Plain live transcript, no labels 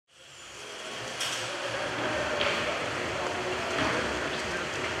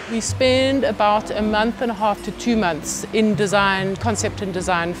We spend about a month and a half to 2 months in design, concept and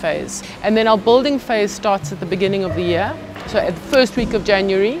design phase. And then our building phase starts at the beginning of the year. So at the first week of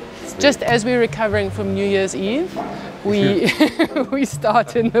January, just as we're recovering from New Year's Eve, we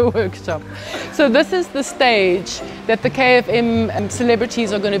start in the workshop. So this is the stage that the KFM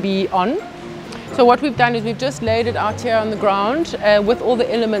celebrities are going to be on. So what we've done is we've just laid it out here on the ground with all the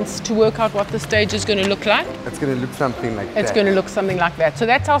elements to work out what the stage is going to look like. It's going to look something like that. It's going to look something like that. So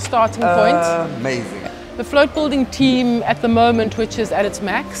that's our starting point. Amazing. The float building team at the moment, which is at its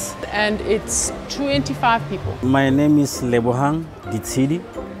max, and it's 25 people. My name is Lebohang Ditsidi,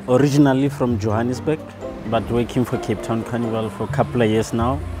 originally from Johannesburg, but working for Cape Town Carnival for a couple of years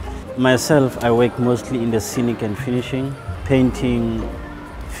now. Myself, I work mostly in the scenic and finishing, painting,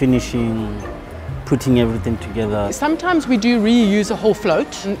 finishing, putting everything together. Sometimes we do reuse a whole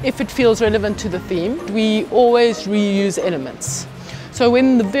float. If it feels relevant to the theme, we always reuse elements. So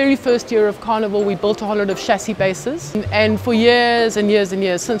in the very first year of Carnival, we built a whole lot of chassis bases. And for years and years and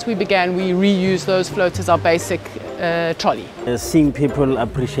years, since we began, we reuse those floats as our basic trolley. Seeing people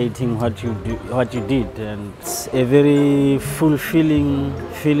appreciating what you did, and it's a very fulfilling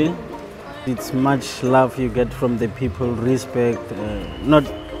feeling. It's much love you get from the people, respect, not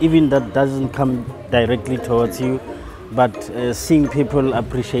even that doesn't come directly towards you, but seeing people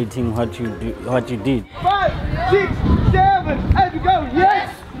appreciating what you did. 5, 6, 7, and we go.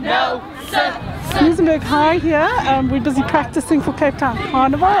 Yes, no, sir. Musenberg High here. We're busy practicing for Cape Town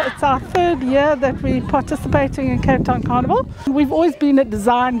Carnival. It's our 3rd year that we're participating in Cape Town Carnival. We've always been a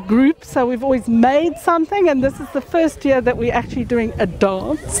design group, so we've always made something, and this is the first year that we're actually doing a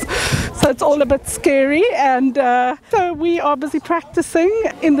dance. So it's all a bit scary, and so we are busy practicing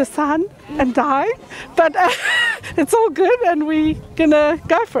in the sun and dying, but it's all good, and we're gonna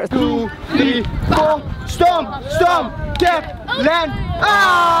go for it. 2, 3, 4, stomp, stomp, cap, land,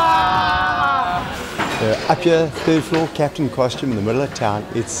 Up here, 3rd floor, captain costume in the middle of town.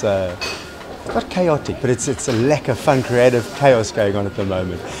 It's not chaotic, but it's a lack of fun, creative chaos going on at the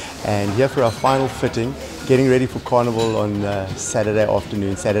moment. And here for our final fitting, getting ready for Carnival on Saturday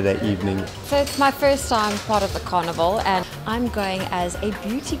afternoon, Saturday evening. So it's my first time part of the Carnival, and I'm going as a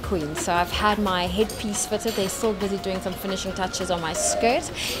beauty queen. So I've had my headpiece fitted. They're still busy doing some finishing touches on my skirt,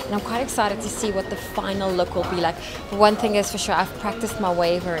 and I'm quite excited to see what the final look will be like. But one thing is for sure, I've practiced my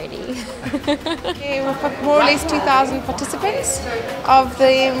wave already. Okay, we've got more or less 2,000 participants. Of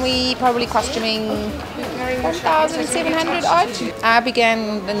them, we probably costuming 1,700 odd. I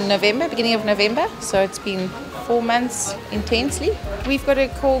began in November, beginning of November, so it's been 4 months intensely. We've got a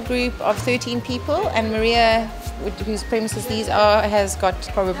core group of 13 people, and Maria, whose premises these are, has got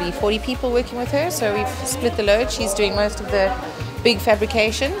probably 40 people working with her, so we've split the load. She's doing most of the big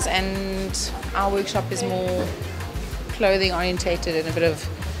fabrications, and our workshop is more clothing orientated and a bit of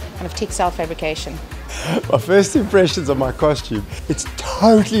kind of textile fabrication. My first impressions of my costume, it's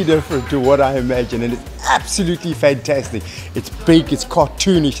totally different to what I imagined, and it's absolutely fantastic. It's big, it's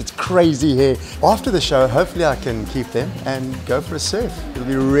cartoonish, it's crazy hair. After the show, hopefully I can keep them and go for a surf. It'll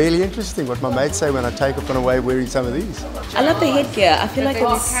be really interesting what my mates say when I take off on away wearing some of these. I love the headgear. I feel like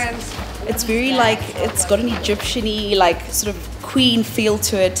it's very like, it's got an Egyptian-y, like sort of queen feel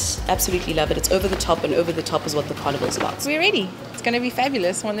to it. Absolutely love it. It's over the top, and over the top is what the carnival is about. We're ready. It's going to be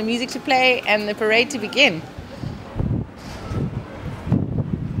fabulous. I want the music to play and the parade to begin.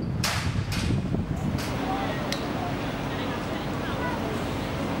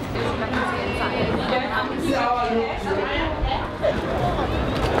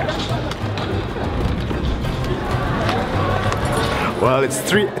 Well, it's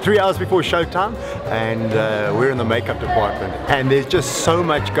three hours before showtime, and we're in the makeup department, and there's just so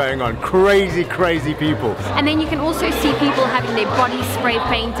much going on. Crazy, crazy people. And then you can also see people having their bodies spray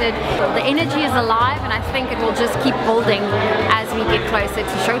painted. The energy is alive, and I think it will just keep building as we get closer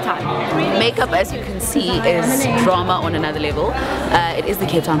to showtime. Makeup, as you can see, is drama on another level. It is the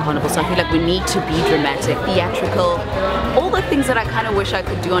Cape Town Carnival, so I feel like we need to be dramatic, theatrical, all the things that I kind of wish I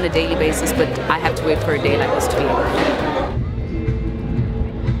could do on a daily basis, but I have to wait for a day like this to be able to.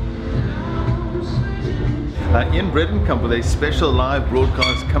 In Bredenkamp with a special live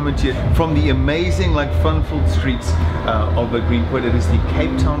broadcast coming to you from the amazing, fun-filled streets of Greenpoint. It is the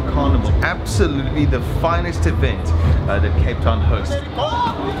Cape Town Carnival, absolutely the finest event that Cape Town hosts.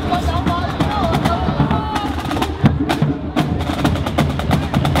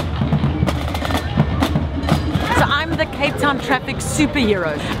 The Cape Town traffic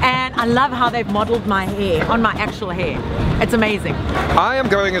superhero, and I love how they've modeled my hair on my actual hair. It's amazing. I am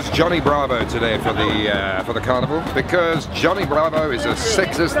going as Johnny Bravo today for the carnival, because Johnny Bravo is a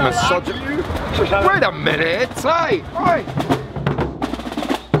sexist misogynist. Wait a minute! Hey!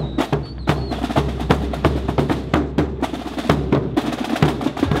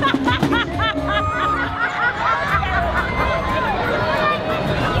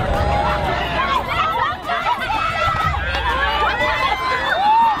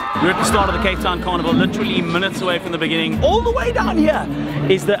 We're at the start of the Cape Town Carnival, literally minutes away from the beginning. All the way down here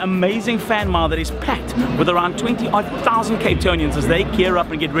is the amazing fan mile that is packed with around 20,000 Cape Townians as they gear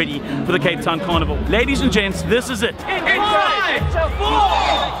up and get ready for the Cape Town Carnival. Ladies and gents, this is it. In 5, 4,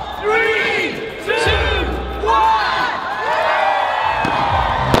 3, 2, 1.